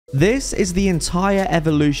This is the entire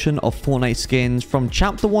evolution of Fortnite skins from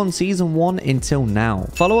Chapter 1 Season 1 until now.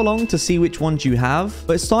 Follow along to see which ones you have.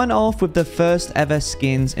 But starting off with the first ever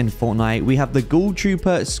skins in Fortnite, we have the Ghoul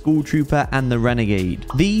Trooper, School Trooper, and the Renegade.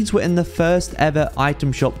 These were in the first ever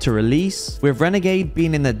item shop to release, with Renegade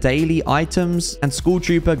being in the daily items, and School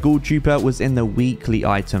Trooper, Ghoul Trooper was in the weekly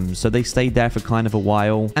items, so they stayed there for kind of a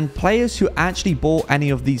while. And players who actually bought any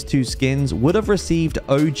of these two skins would have received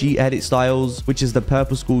OG edit styles, which is the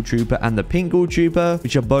purple School Trooper and the pink Ghoul Trooper,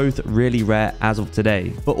 which are both really rare as of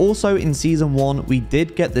today. But also in Season 1, we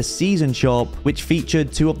did get the Season Shop, which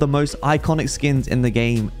featured two of the most iconic skins in the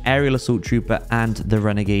game, Aerial Assault Trooper and the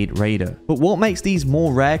Renegade Raider. But what makes these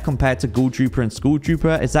more rare compared to Ghoul Trooper and School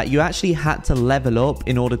Trooper is that you actually had to level up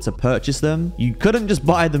in order to purchase them. You couldn't just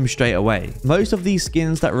buy them straight away. Most of these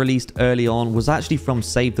skins that released early on was actually from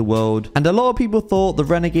Save the World, and a lot of people thought the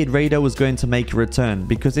Renegade Raider was going to make a return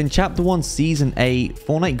because in Chapter 1 Season 8,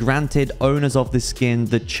 Fortnite granted owners of this skin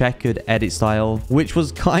the checkered edit style, which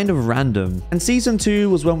was kind of random. And Season 2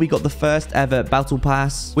 was when we got the first ever Battle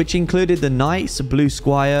Pass, which included the Knights, Blue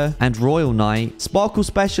Squire, and Royal Knight, Sparkle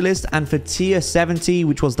Specialist, and for tier 70,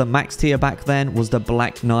 which was the max tier back then, was the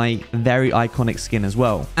Black Knight, very iconic skin as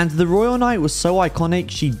well. And the Royal Knight was so iconic,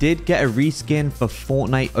 she did get a reskin for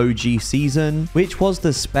Fortnite OG Season, which was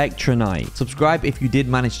the Spectra Knight. Subscribe if you did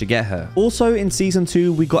manage to get her. Also in Season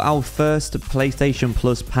 2, we got our first PlayStation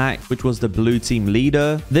Plus pack, which was the Blue Team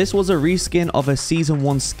Leader. This was a reskin of a Season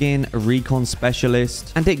 1 skin, Recon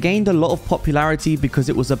Specialist, and it gained a lot of popularity because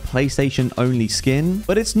it was a PlayStation only skin,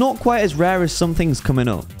 but it's not quite as rare as some things coming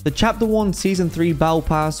up. The Chapter 1 Season 3 Battle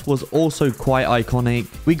Pass was also quite iconic.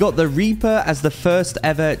 We got the Reaper as the first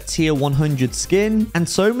ever tier 100 skin, and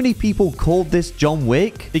so many people called this John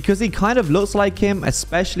Wick because he kind of looks like him,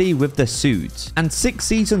 especially with the suit. And 6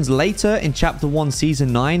 seasons later, in Chapter 1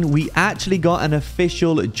 Season 9, we actually got an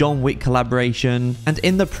official John Wick collaboration, and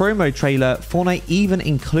in the promo trailer, Fortnite even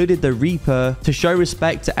included the Reaper to show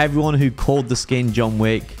respect to everyone who called the skin John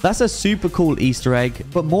Wick. That's a super cool Easter egg,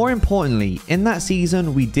 but more importantly, in that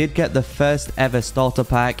season, we did get the first ever starter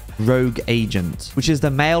pack, Rogue Agent, which is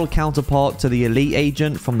the male counterpart to the Elite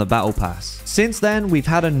Agent from the Battle Pass. Since then, we've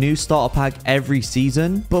had a new starter pack every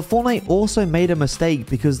season, but Fortnite also made a mistake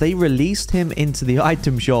because they released him into the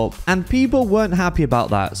item shop, and people weren't happy about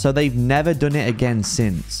that, so they've never done it again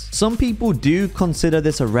since. Some people do consider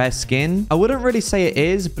this a rare skin. I wouldn't really say it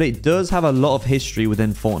is, but it does have a lot of history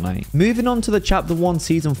within Fortnite. Moving on to the Chapter 1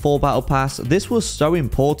 Season 4 Battle Pass, this was so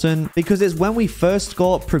important because it's when we first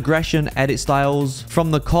got progression edit styles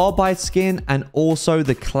from the Carbide skin and also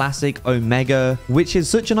the classic Omega, which is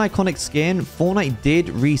such an iconic skin. Fortnite did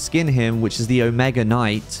reskin him, which is the Omega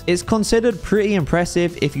Knight. It's considered pretty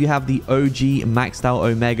impressive if you have the OG maxed out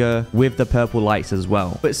Omega with the purple lights as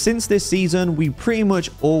well. But since this season, we pretty much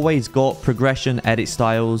always got progression edit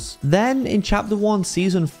styles. Then in Chapter 1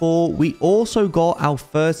 Season 4, we also got our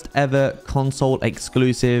first ever console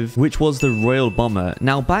exclusive, which was the Royal Bomber.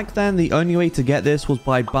 Now back then, the only way to get this was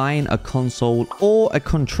by buying a console or a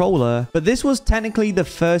controller, but this was technically the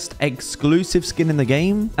first exclusive skin in the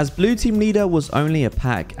game, as Blue Team Leader was only a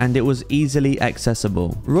pack and it was easily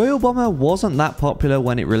accessible. Royal Bomber wasn't that popular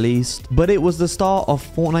when it released, but it was the start of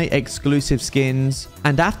Fortnite exclusive skins,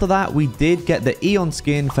 and after that we did get the Eon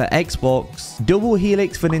skin for Xbox, Double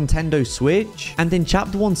Helix for Nintendo Switch, and in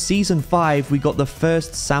Chapter 1 Season 5 we got the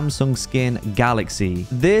first Samsung skin, Galaxy.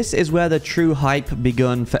 This is where the true hype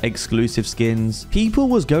begun for exclusive skins. People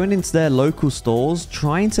was going into their local stores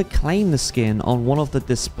trying to claim the skin on one of the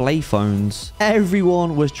display phones.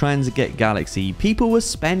 Everyone was trying to get Galaxy. People were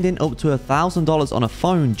spending up to $1,000 on a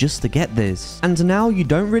phone just to get this, and now you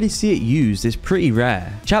don't really see it used. It's pretty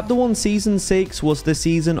rare. Chapter 1 Season 6 was the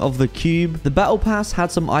season of the Cube. The Battle Pass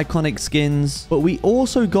had some iconic skins, but we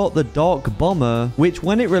also got the Dark Bomber, which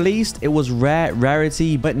when it released, it was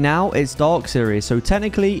rarity, but now it's Dark Series, so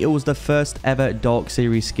technically it was the first ever Dark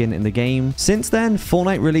Series skin in the game. Since then,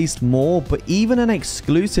 Fortnite released more, but even an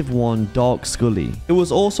exclusive one, Dark Scully. It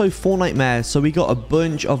was also Fortnite Mare, so we got a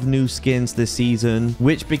bunch of new skins this season,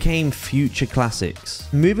 which became future classics.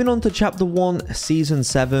 Moving on to Chapter 1 Season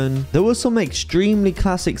 7, there were some extremely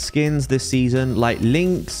classic skins this season, like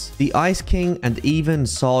Lynx, the Ice King, and even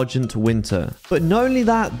Sergeant Winter. But not only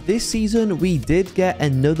that, this season we did get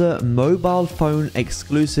another mobile phone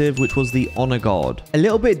exclusive, which was the Honor Guard. A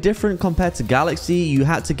little bit different compared to Galaxy, you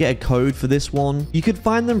had to get a code for this one. You could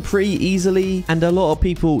find them pretty easily, and a lot of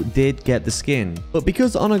people did get the skin. But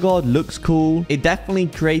because Honor Guard looks cool, it definitely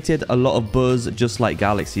created a lot of buzz just like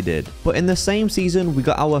Galaxy did. But in the same season, we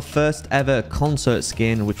got our first ever concert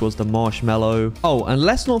skin, which was the Marshmallow. Oh, and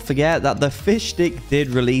let's not forget that the fish stick did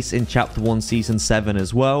release in Chapter 1 Season Season 7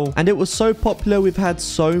 as well. And it was so popular, we've had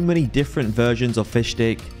so many different versions of Fish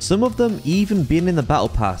Stick, some of them even being in the Battle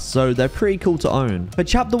Pass, so they're pretty cool to own. For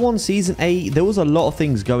Chapter 1 Season 8, there was a lot of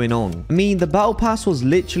things going on. I mean, the Battle Pass was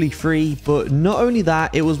literally free, but not only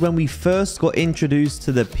that, it was when we first got introduced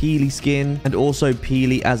to the Peely skin and also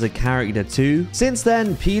Peely as a character too. Since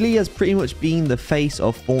then, Peely has pretty much been the face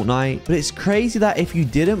of Fortnite, but it's crazy that if you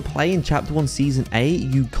didn't play in Chapter 1 Season 8,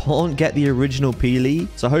 you can't get the original Peely,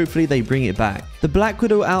 so hopefully they bring it back. The Black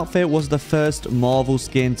Widow outfit was the first Marvel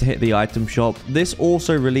skin to hit the item shop. This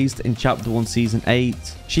also released in Chapter 1 Season 8.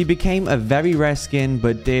 She became a very rare skin,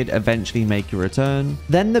 but did eventually make a return.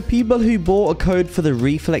 Then the people who bought a code for the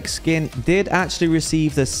Reflex skin did actually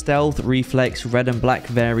receive the Stealth Reflex red and black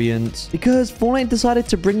variant, because Fortnite decided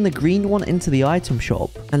to bring the green one into the item shop.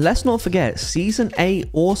 And let's not forget, Season 8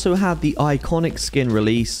 also had the iconic skin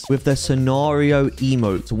release with the Scenario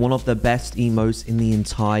emote, one of the best emotes in the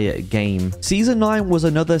entire game. Season 9 was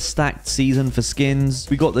another stacked season for skins.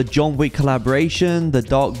 We got the John Wick collaboration, the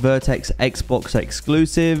Dark Vertex Xbox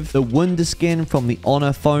exclusive, the Wonder skin from the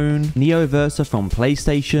Honor phone, Neo Versa from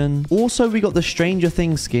PlayStation. Also, we got the Stranger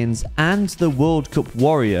Things skins and the World Cup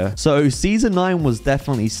Warrior. So Season 9 was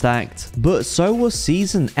definitely stacked, but so was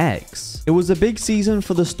Season X. It was a big season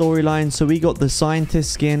for the storyline, so we got the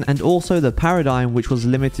Scientist skin and also the Paradigm, which was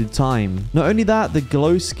limited time. Not only that, the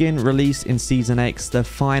Glow skin released in Season X, the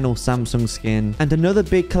final Samsung skin, and another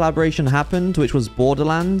big collaboration happened, which was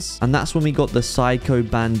Borderlands, and that's when we got the Psycho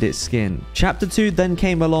Bandit skin. Chapter 2 then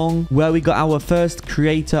came along, where we got our first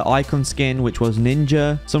creator icon skin, which was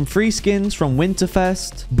Ninja, some free skins from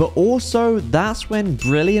Winterfest, but also that's when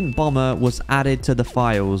Brilliant Bomber was added to the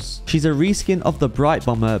files. She's a reskin of the Bright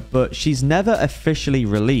Bomber, but she's never officially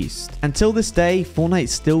released. Until this day, Fortnite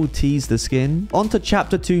still teased the skin. On to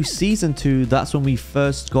Chapter 2 Season 2, that's when we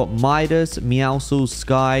first got Midas, Meowscles,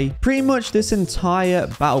 Sky. Pretty much this entire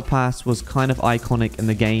Battle Pass was kind of iconic in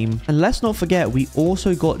the game. And let's not forget, we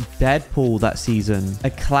also got Deadpool that season, a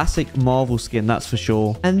classic Marvel skin, that's for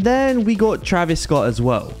sure. And then we got Travis Scott as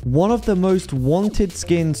well, one of the most wanted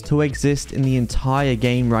skins to exist in the entire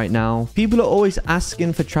game right now. People are always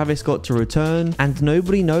asking for Travis Scott to return, and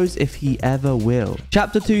nobody knows if he ever will.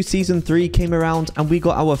 Chapter 2 Season 3 came around, and we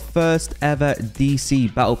got our first ever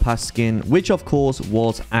DC Battle Pass skin, which of course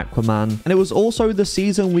was Aquaman. And it was also the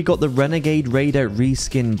season we got the Renegade Raider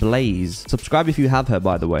reskin Blaze. Subscribe if you have her,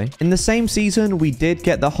 by the way. In the same season, we did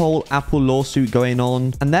get the whole Apple lawsuit going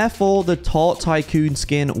on, and therefore the Tart Tycoon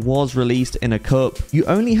skin was released in a cup. You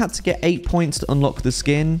only had to get 8 points to unlock the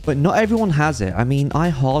skin, but not everyone has it. I mean, I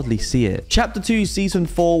hardly see it. Chapter 2 Season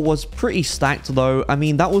 4 was pretty stacked though. I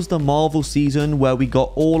mean, that was the Marvel season where we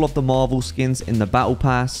got all of the Marvel skins in the Battle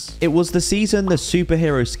Pass. It was the season the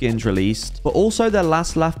superhero skins released, but also the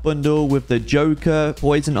Last Laugh bundle with the Joker,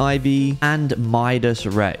 Poison Ivy, and Midas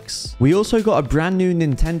Rex. We also got a brand new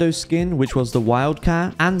Nintendo skin, which was the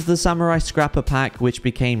Wildcat, and the Samurai Scrapper pack, which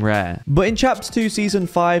became rare. But in Chapter 2 Season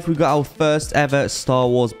 5, we got our first ever Star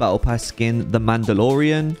Wars Battle Pass skin, the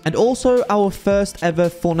Mandalorian, and also our first ever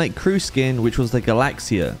Fortnite crew skin, which was the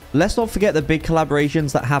Galaxia. Let's not forget the big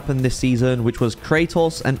collaborations that happened this season, which was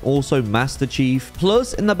Kratos and also Master Chief.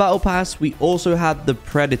 Plus, in the Battle Pass, we also had the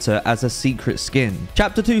Predator as a secret skin.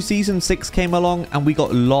 Chapter 2 Season 6 came along, and we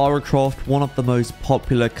got Lara Croft, one of the most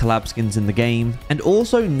popular collab skins in the game, and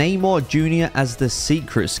also Namor Jr. as the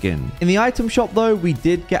secret skin. In the item shop though, we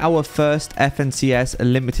did get our first FNCS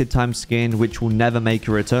limited time skin, which will never make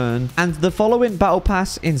a return. And the following Battle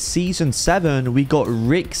Pass in Season 7, we got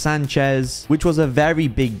Rick Sanchez, which was a very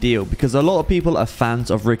big deal because a lot of people are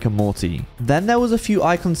fans of Rick and Morty. Then there was a few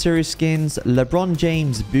Icon Series skins, LeBron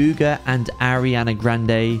James, Booga, and Ariana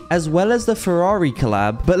Grande, as well as the Ferrari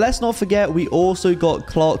collab. But let's not forget, we also got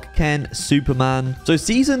Clark Kent, Superman. So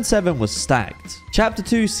Season 7 was stacked. Chapter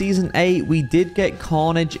 2 Season 8, we did get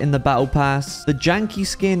Carnage in the Battle Pass, the Janky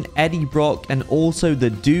skin Eddie Brock, and also the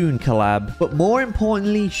Dune collab, but more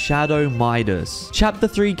importantly, Shadow Midas. Chapter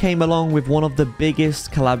 3 came along with one of the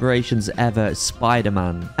biggest collaborations ever,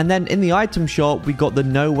 Spider-Man. And then in the item shop, we got the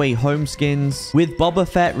No Way Home skins, with Boba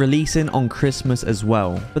Fett releasing on Christmas as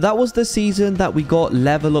well. But that was the season that we got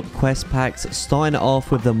level up quest packs, starting it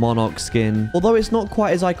off with the Monarch skin. Although it's not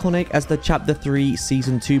quite as iconic as the Chapter 3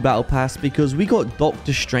 Season 2 Battle Pass, because we got got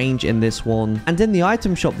Doctor Strange in this one. And in the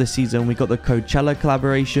item shop this season, we got the Coachella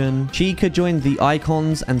collaboration. Chica joined the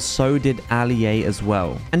Icons, and so did Ali as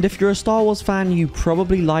well. And if you're a Star Wars fan, you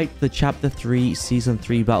probably liked the Chapter 3 Season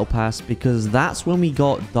 3 Battle Pass, because that's when we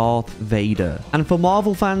got Darth Vader. And for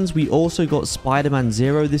Marvel fans, we also got Spider-Man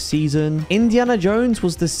Zero this season. Indiana Jones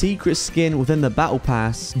was the secret skin within the Battle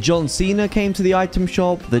Pass. John Cena came to the item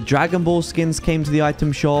shop. The Dragon Ball skins came to the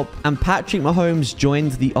item shop. And Patrick Mahomes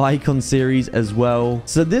joined the Icon series as well.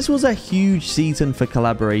 So this was a huge season for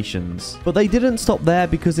collaborations. But they didn't stop there,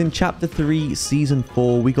 because in Chapter 3 Season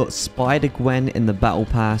 4, we got Spider-Gwen in the Battle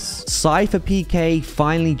Pass. Cypher PK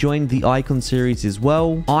finally joined the Icon series as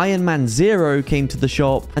well. Iron Man Zero came to the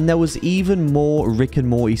shop, and there was even more Rick and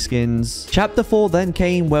Morty skins. Chapter 4 then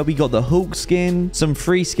came, where we got the Hulk skin, some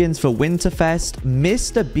free skins for Winterfest.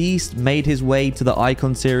 Mr. Beast made his way to the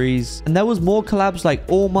Icon series, and there was more collabs like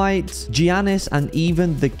All Might, Giannis, and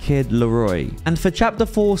even the Kid Leroy. And for Chapter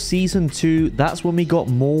 4 Season 2, that's when we got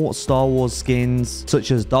more Star Wars skins,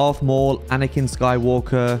 such as Darth Maul, Anakin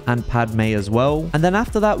Skywalker, and Padme as well. And then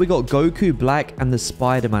after that, we got Goku Black and the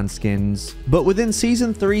Spider-Man skins. But within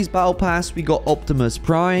Season 3's Battle Pass, we got Optimus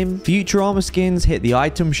Prime, Futurama skins hit the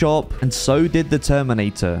item shop, and so did the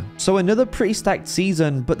Terminator. So another pretty stacked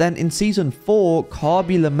season. But then in Season 4,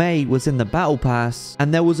 Carby LeMay was in the Battle Pass,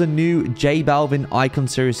 and there was a new J Balvin Icon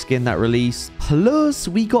Series skin that released. Plus,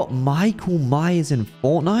 we got Michael Myers in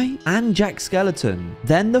Fortnite and Jack Skeleton.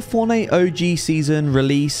 Then the Fortnite OG season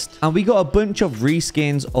released, and we got a bunch of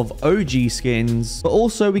reskins of OG skins. But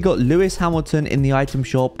also, we got Lewis Hamilton in the item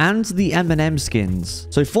shop and the Eminem skins.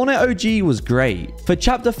 So Fortnite OG was great. For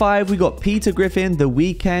Chapter 5, we got Peter Griffin, The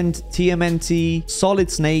Weeknd, TMNT, Solid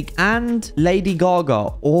Snake, and Lady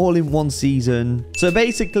Gaga all in one season. So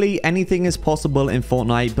basically, anything is possible in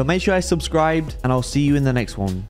Fortnite. But make sure I subscribed, and I'll see you in the next one.